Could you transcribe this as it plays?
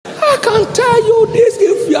can tell you this,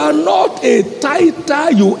 if you are not a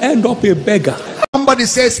tither, you end up a beggar. Somebody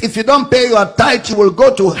says if you don't pay your tithe, you will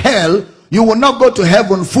go to hell. You will not go to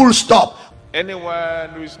heaven, full stop. Anyone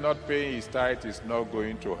who is not paying his tithe is not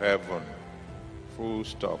going to heaven, full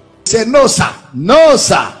stop. Say no sir, no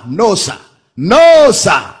sir, no sir, no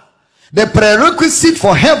sir. The prerequisite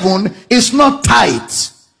for heaven is not tithe.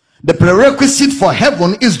 The prerequisite for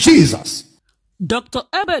heaven is Jesus. Dr.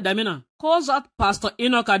 Abel Daminal calls out Pastor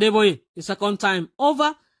Enoch Adeboye the second time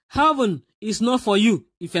over heaven is not for you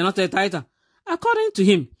if you're not a tither. According to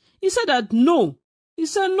him, he said that no. He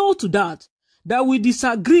said no to that we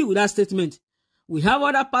disagree with that statement. We have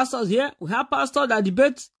other pastors here. We have pastors that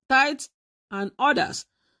debate tithes and others.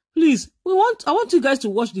 Please, I want you guys to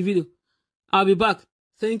watch the video. I'll be back.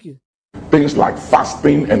 Thank you. Things like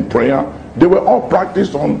fasting and prayer, they were all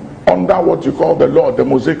practiced under what you call the law, the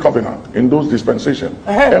Mosaic covenant in those dispensations.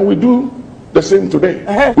 And we do the same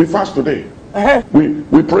today. We fast today.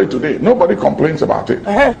 We pray today. Nobody complains about it.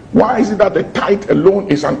 Why is it that the tithe alone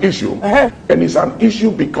is an issue? And it's an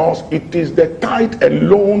issue because it is the tithe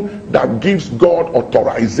alone that gives God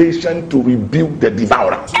authorization to rebuke the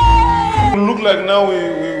devourer. Look like now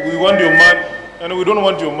we want your man and we don't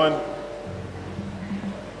want your man.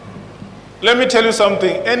 Let me tell you something.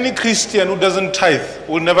 Any Christian who doesn't tithe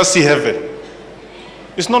will never see heaven.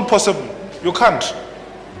 It's not possible. You can't.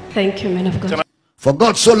 Thank you, man of God. For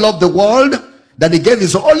God so loved the world that he gave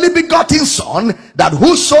his only begotten Son, that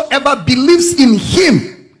whosoever believes in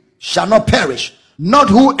him shall not perish, not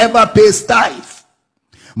whoever pays tithe.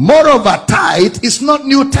 Moreover, tithe is not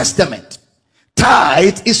New Testament.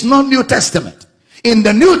 Tithe is not New Testament. In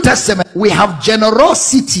the New Testament, we have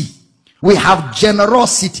generosity. We have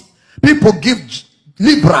generosity. People give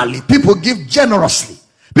liberally. People give generously.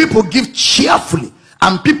 People give cheerfully.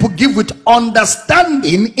 And people give with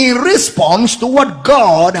understanding in response to what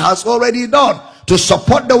God has already done. To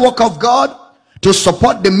support the work of God, to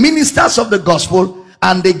support the ministers of the gospel,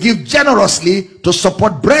 and they give generously to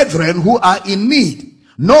support brethren who are in need.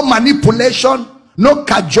 No manipulation, no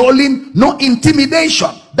cajoling, no intimidation.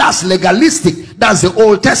 That's legalistic. That's the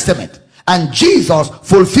Old Testament. And Jesus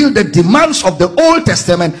fulfilled the demands of the Old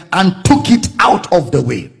Testament and took it out of the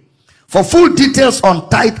way. For full details on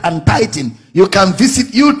tithe and tithing, you can visit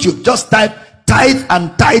YouTube. Just type tithe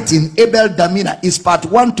and tithing Abel Daminal. It's part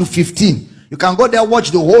 1 to 15. You can go there,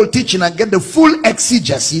 watch the whole teaching and get the full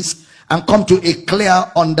exegesis and come to a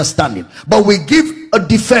clear understanding. But we give a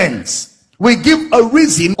defense. We give a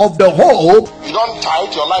reason of the whole. You don't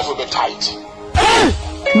tithe, your life will be tight.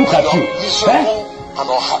 Look at you. Miserable and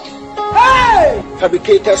unhappy.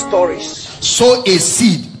 Fabricated stories. Sow a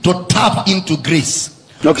seed to tap into grace.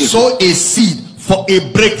 Okay. Sow a seed for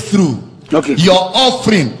a breakthrough. Okay. Your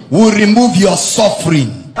offering will remove your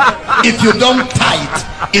suffering. If you don't tithe,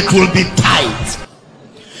 it will be tight.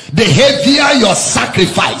 The heavier your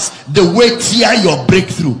sacrifice, the weightier your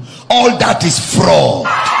breakthrough. All that is fraud.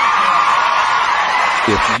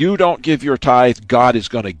 If you don't give your tithe, God is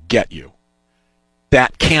going to get you.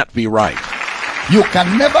 That can't be right. You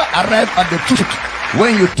can never arrive at the truth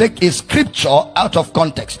when you take a scripture out of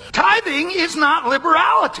context. Tithing is not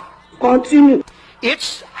liberality. Continue.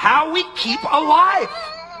 It's how we keep alive.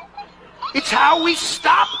 It's how we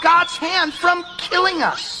stop God's hand from killing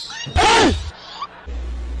us.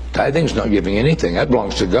 Tithing's not giving anything. That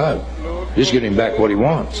belongs to God. He's getting back what he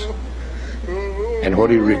wants and what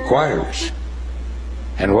he requires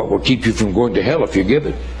and what will keep you from going to hell if you give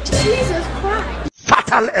it. Jesus Christ.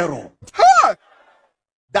 Fatal error.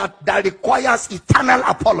 That requires eternal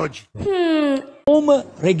apology. Former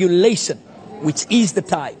regulation, which is the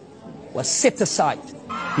tithe, was set aside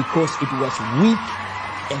because it was weak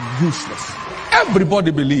and useless.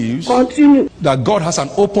 Everybody believes that God has an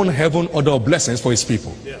open heaven order of blessings for his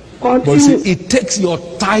people. But you see, it takes your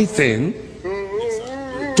tithing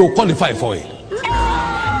to qualify for it.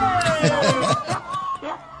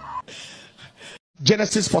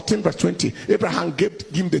 Genesis 14 verse 20. Abraham gave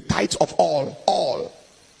him the tithe of all.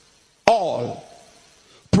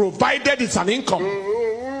 Provided it's an income.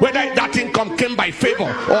 Whether that income came by favor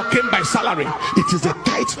or came by salary, it is the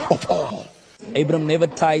tithe of all. Abram never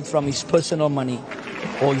tithed from his personal money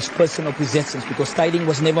or his personal possessions, because tithing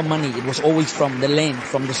was never money. It was always from the land,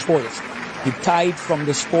 from the spoils. He tithed from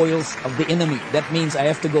the spoils of the enemy. That means I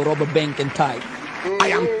have to go rob a bank and tithe. I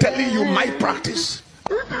am telling you my practice.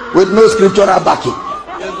 With no scriptural backing.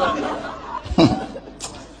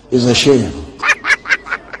 It's a shame.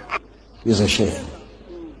 It's a shame.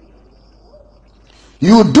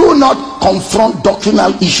 You do not confront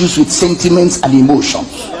doctrinal issues with sentiments and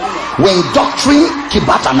emotions. When doctrine,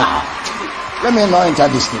 kibata now. Let me not enter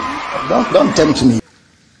this thing. Don't tempt me.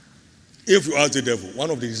 If you ask the devil, one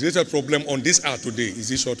of the greatest problems on this earth today is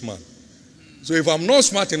this short man. So if I'm not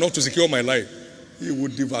smart enough to secure my life, he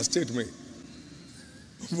would devastate me.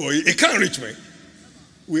 But he can't reach me.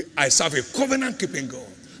 I serve a covenant-keeping God.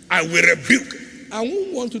 I will rebuke. I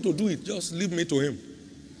won't want you to do it. Just leave me to him.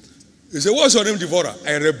 He said, what's your name, devourer?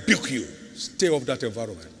 I rebuke you. Stay off that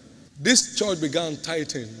environment. This church began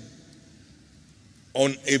tithing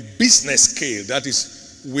on a business scale. That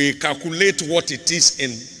is, we calculate what it is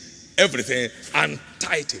in everything and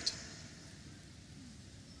tithe it.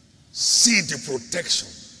 See the protection.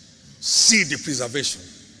 See the preservation.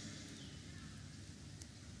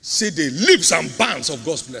 See the leaps and bounds of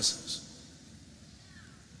God's blessings.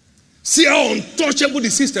 See how untouchable the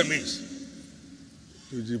system is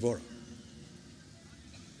to the devourer.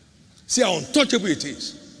 See how untouchable it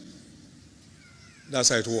is. That's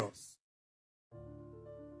how it works.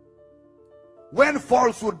 When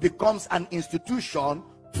falsehood becomes an institution,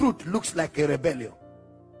 truth looks like a rebellion.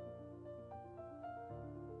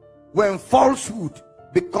 When falsehood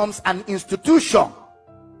becomes an institution,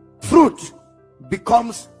 truth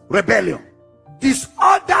becomes rebellion.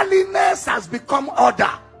 Disorderliness has become order.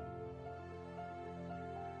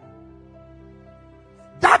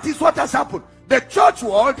 That is what has happened. The church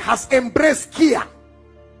world has embraced Kia.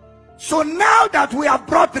 So now that we have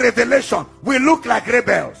brought revelation, we look like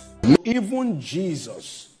rebels. Even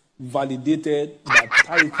Jesus validated that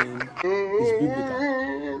tithing is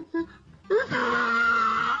biblical.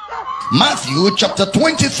 Matthew chapter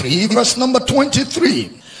 23, verse number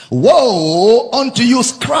 23. Woe unto you,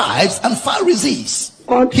 scribes and Pharisees,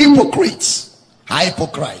 hypocrites,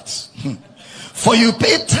 for you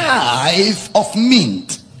pay tithe of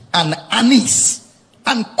mint and anise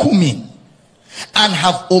and cumin, and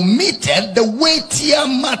have omitted the weightier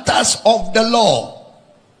matters of the law.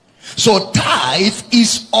 So tithe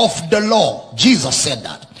is of the law. Jesus said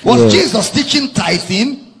that. Was Jesus teaching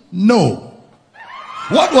tithing? No.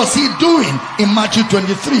 What was he doing in Matthew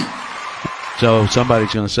 23? So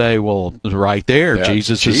somebody's going to say, well, right there, yeah,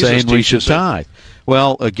 Jesus is saying we should tithe.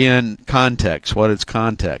 Well, again, context. What is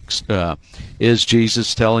context? Is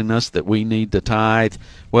Jesus telling us that we need to tithe?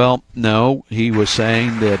 Well, no. He was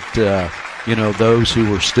saying that, those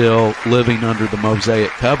who were still living under the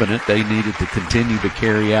Mosaic covenant, they needed to continue to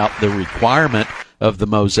carry out the requirement of the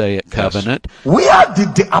Mosaic covenant. Where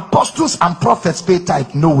did the apostles and prophets pay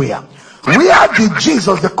tithe? Nowhere. Where did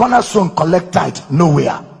Jesus, the cornerstone, collect tithe?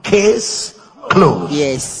 Nowhere. Case closed.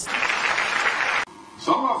 Yes.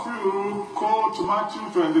 Some of you quote Matthew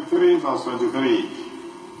 23 verse 23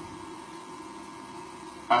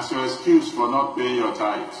 as your excuse for not paying your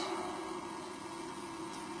tithe.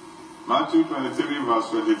 Matthew 23 verse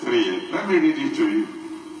 23. Let me read it to you.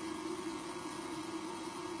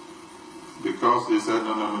 Because they said,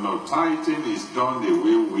 no, tithing is done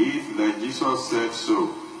away with, like Jesus said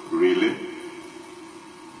so. Really?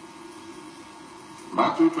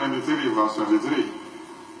 Matthew 23 verse 23.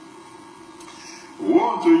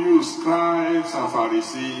 Woe to you, scribes and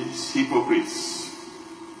Pharisees, hypocrites!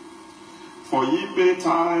 For ye pay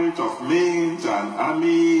tithe of mint and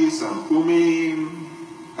anise and cumin,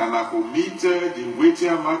 and have omitted the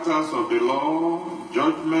weightier matters of the law,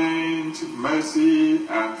 judgment, mercy,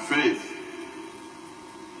 and faith.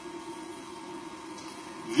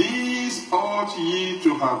 These ought ye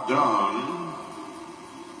to have done,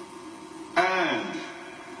 and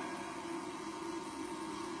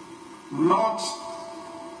not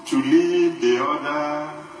to leave the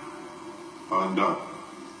other undone.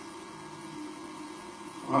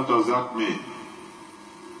 What does that mean?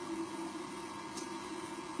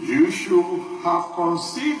 You should have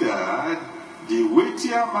considered the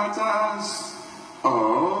weightier matters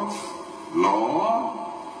of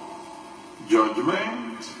law,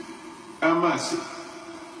 judgment, and mercy,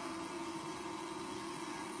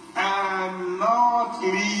 and not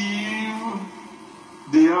leave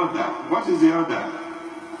the other. What is the other?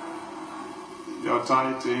 Your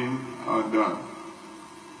tithing undone.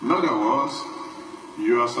 In other words,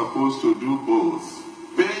 you are supposed to do both.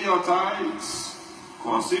 Pay your tithes,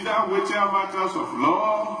 consider weightier matters of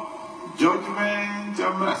law, judgment,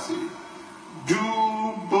 and mercy.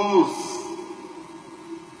 Do both.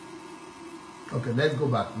 Okay, let's go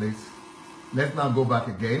back, please. Let's now go back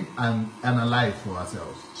again and analyze for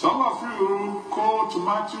ourselves. Some of you quote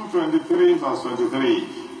Matthew 23 verse 23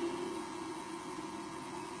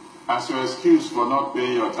 as your excuse for not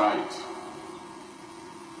paying your tithe.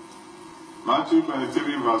 Matthew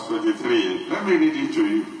 23 verse 23. Let me read it to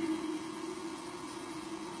you.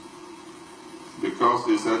 Because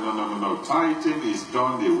they said, no, tithing is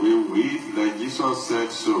done away with, like Jesus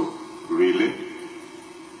said so. Really?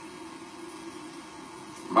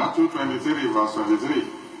 Matthew 23, verse 23.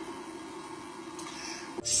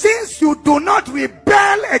 Since you do not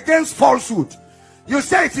rebel against falsehood, you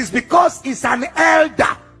say it is because it's an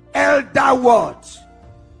elder. Elder word.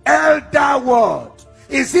 Elder word.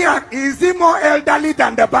 Is he more elderly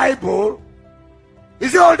than the Bible?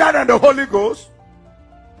 Is he older than the Holy Ghost?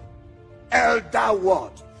 Elder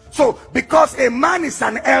word. So because a man is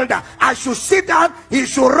an elder, I should sit down, he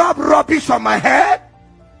should rub rubbish on my head.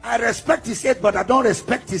 I respect his head, but I don't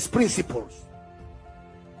respect his principles.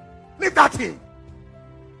 Leave that thing.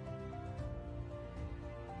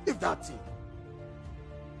 Leave that thing.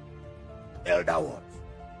 Elder word.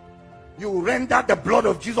 You render the blood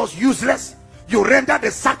of Jesus useless. You render the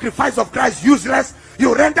sacrifice of Christ useless.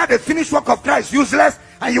 You render the finished work of Christ useless.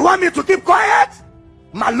 And you want me to keep quiet?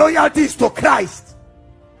 My loyalty is to Christ.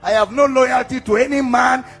 I have no loyalty to any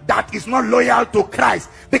man that is not loyal to Christ,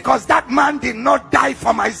 because that man did not die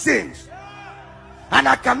for my sins. And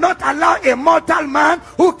I cannot allow a mortal man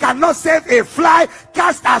who cannot save a fly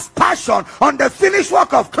cast aspersion on the finished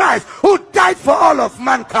work of Christ, who died for all of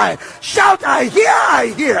mankind. Shout, I hear, I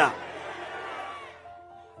hear.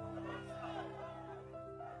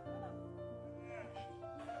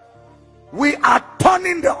 We are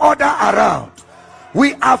turning the order around.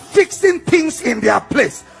 We are fixing things in their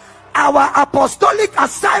place. Our apostolic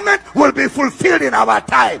assignment will be fulfilled in our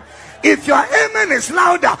time. If your amen is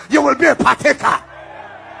louder, you will be a partaker.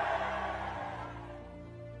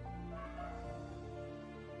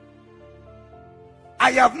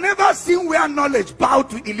 I have never seen where knowledge bowed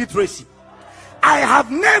to illiteracy. I have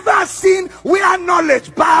never seen where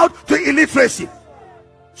knowledge bowed to illiteracy.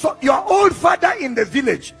 So your old father in the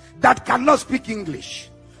village that cannot speak English.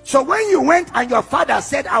 So when you went and your father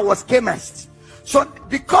said, I was chemist. So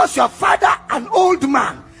because your father, an old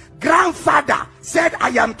man, grandfather, said, I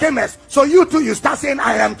am chemist. So you too, you start saying,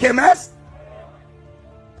 I am chemist.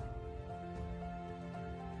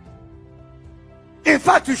 In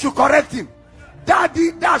fact, you should correct him. Daddy,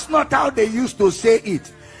 that's not how they used to say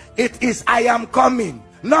it. It is, I am coming,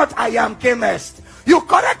 not I am chemist. You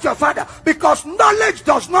correct your father, because knowledge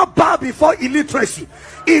does not bow before illiteracy.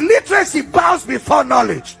 Illiteracy bows before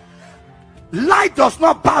knowledge. Light does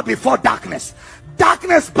not bow before darkness.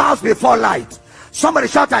 Darkness bows before light. Somebody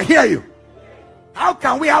shout, I hear you. How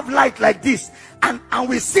can we have light like this and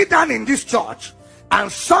we sit down in this church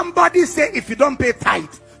and somebody say, if you don't pay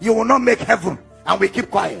tithe, you will not make heaven, and we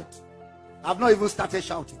keep quiet? I've not even started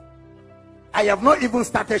shouting. I have not even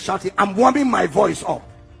started shouting. I'm warming my voice up.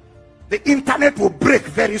 The internet will break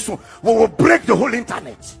very soon. We will break the whole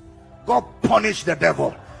internet. God punish the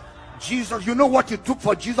devil. Jesus, you know what it took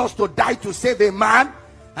for Jesus to die to save a man,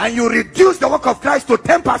 and you reduce the work of Christ to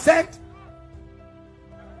 10%?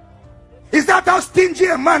 Is that how stingy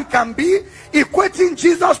a man can be? Equating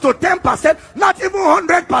Jesus to 10%, not even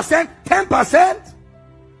 100%,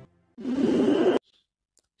 10%?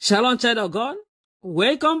 Shalom, child of God.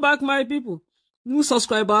 Welcome back, my people. New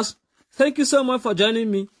subscribers, thank you so much for joining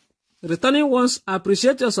me. Returning ones, I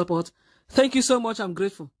appreciate your support. Thank you so much. I'm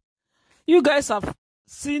grateful. You guys have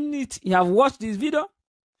seen it. You have watched this video.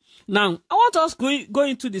 Now, I want us go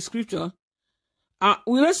into the scripture.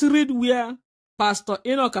 Let's read where Pastor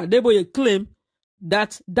Enoch Adeboye claimed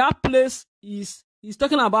that place is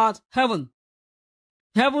talking about heaven.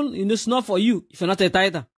 Heaven is not for you if you're not a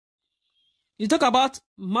tither. You talk about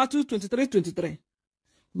Matthew 23:23.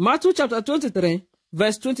 Matthew chapter 23,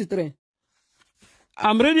 verse 23.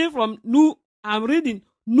 I'm reading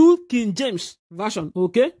New King James Version,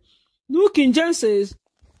 okay? New King James says,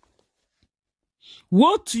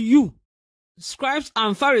 woe to you, scribes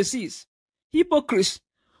and Pharisees, hypocrites,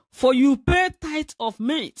 for you pay tithe of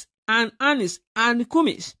mint and anise and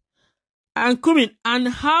cumin, and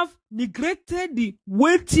have neglected the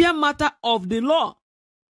weightier matter of the law.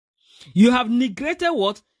 You have neglected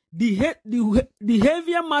what? The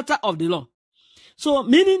heavier matter of the law. So,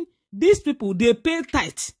 meaning, these people, they pay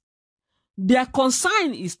tithe. Their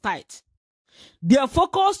concern is tithe. Their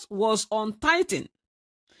focus was on tithing.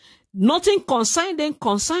 Nothing concerned them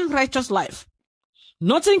concern righteous life.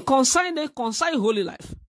 Nothing concerned them concern holy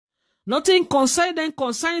life. Nothing concerned them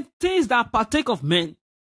concern things that partake of men.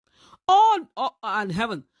 All and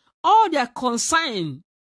heaven. All their concern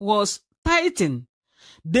was tithing.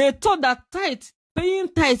 They thought that paying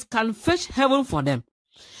tithe can fetch heaven for them.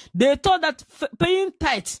 They thought that paying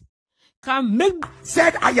tithe can make...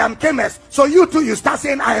 Said, I am chemist. So you too, you start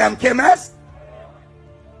saying, I am chemist?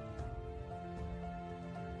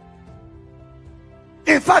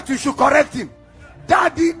 In fact, you should correct him.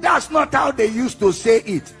 Daddy, that's not how they used to say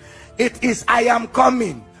it. It is, I am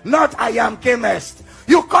coming, not I am chemist.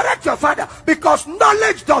 You correct your father, because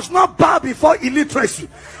knowledge does not bow before illiteracy.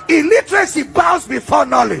 Illiteracy bows before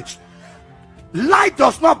knowledge. Light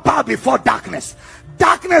does not bow before darkness.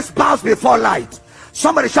 Darkness bows before light.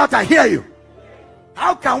 Somebody shout, I hear you.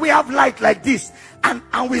 How can we have light like this and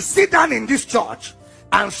we sit down in this church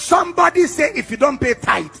and somebody say, if you don't pay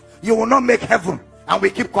tithe, you will not make heaven, and we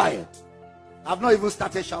keep quiet? I've not even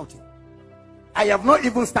started shouting. I have not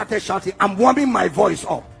even started shouting. I'm warming my voice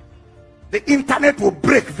up. The internet will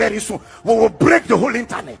break very soon. We will break the whole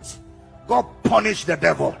internet. God punish the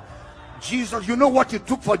devil. Jesus, you know what it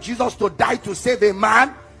took for Jesus to die to save a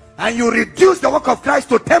man, and you reduce the work of Christ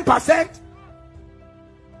to 10%?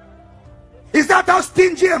 Is that how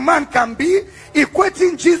stingy a man can be?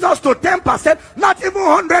 Equating Jesus to 10%, not even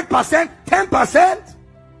 100%, 10%?